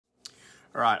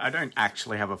Alright, I don't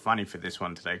actually have a funny for this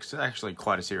one today, because it's actually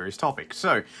quite a serious topic.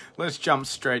 So, let's jump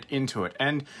straight into it.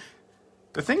 And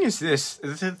the thing is this,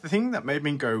 the thing that made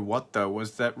me go, what the,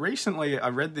 was that recently I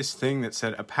read this thing that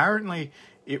said apparently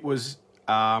it was,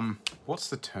 what's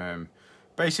the term?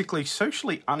 Basically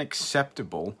socially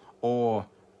unacceptable, or,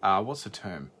 what's the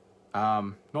term?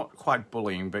 Not quite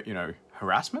bullying, but, you know,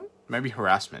 harassment? Maybe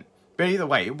harassment. But either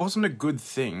way, it wasn't a good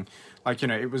thing. Like, you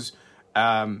know, it was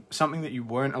something that you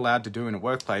weren't allowed to do in a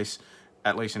workplace.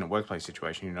 At least in a workplace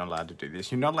situation, you're not allowed to do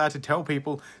this. You're not allowed to tell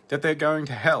people that they're going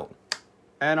to hell.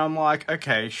 And I'm like,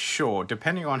 okay, sure,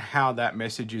 depending on how that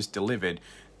message is delivered,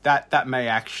 that may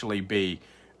actually be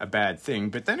a bad thing.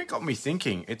 But then it got me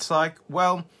thinking, it's like,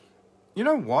 well, you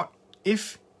know what?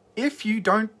 If you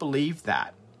don't believe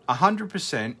that,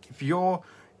 100%, if you're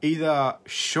either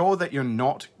sure that you're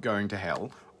not going to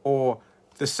hell, or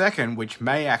the second, which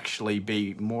may actually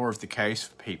be more of the case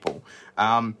for people,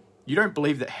 you don't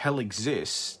believe that hell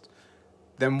exists,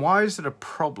 then why is it a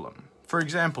problem? For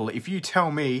example, if you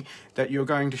tell me that you're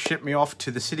going to ship me off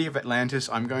to the city of Atlantis,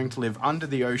 I'm going to live under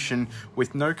the ocean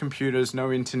with no computers,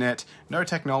 no internet, no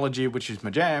technology, which is my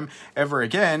jam, ever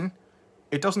again,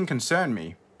 it doesn't concern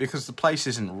me because the place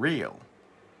isn't real.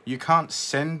 You can't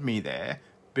send me there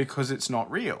because it's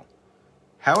not real.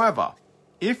 However,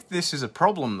 if this is a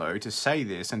problem, though, to say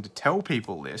this and to tell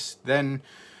people this, then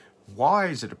why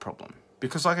is it a problem?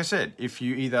 Because, like I said, if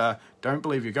you either don't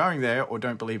believe you're going there or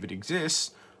don't believe it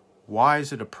exists, why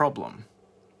is it a problem?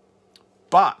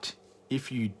 But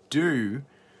if you do,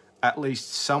 at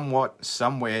least somewhat,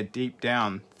 somewhere deep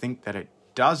down, think that it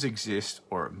does exist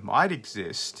or it might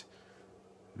exist,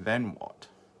 then what?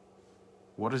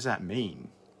 What does that mean?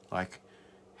 Like,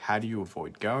 how do you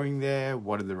avoid going there?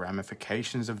 What are the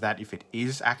ramifications of that if it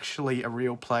is actually a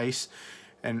real place?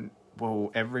 And,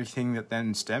 well, everything that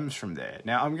then stems from there.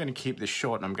 Now, I'm going to keep this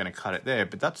short and I'm going to cut it there,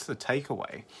 but that's the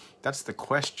takeaway. That's the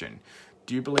question.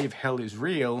 Do you believe hell is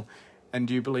real? And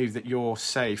do you believe that you're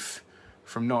safe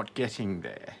from not getting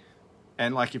there?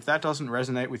 And, like, if that doesn't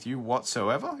resonate with you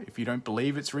whatsoever, if you don't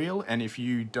believe it's real, and if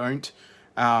you don't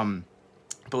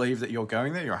believe that you're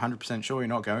going there, you're 100% sure you're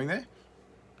not going there,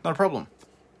 not a problem.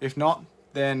 If not,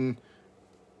 then,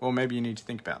 well, maybe you need to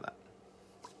think about that.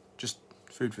 Just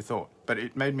food for thought. But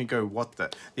it made me go, what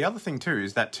the... The other thing, too,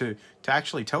 is that to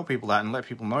actually tell people that and let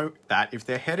people know that if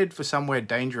they're headed for somewhere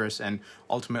dangerous and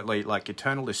ultimately, like,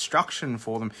 eternal destruction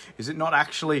for them, is it not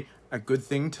actually a good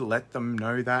thing to let them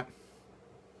know that?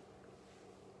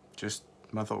 Just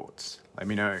my thoughts. Let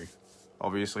me know.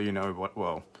 Obviously, you know what...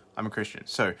 Well, I'm a Christian,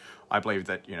 so I believe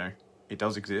that, you know, it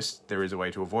does exist, there is a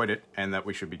way to avoid it, and that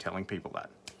we should be telling people that.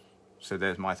 So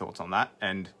there's my thoughts on that,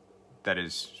 and that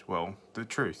is, well, the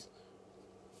truth,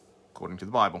 according to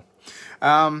the Bible.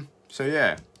 So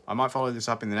yeah, I might follow this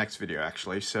up in the next video,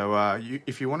 actually. So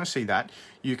if you want to see that,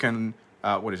 you can,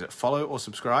 follow or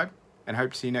subscribe, and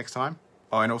hope to see you next time.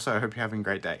 Oh, and also I hope you're having a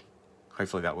great day.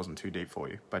 Hopefully that wasn't too deep for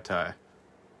you, but at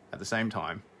the same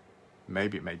time,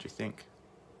 maybe it made you think.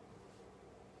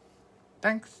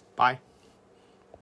 Thanks, bye.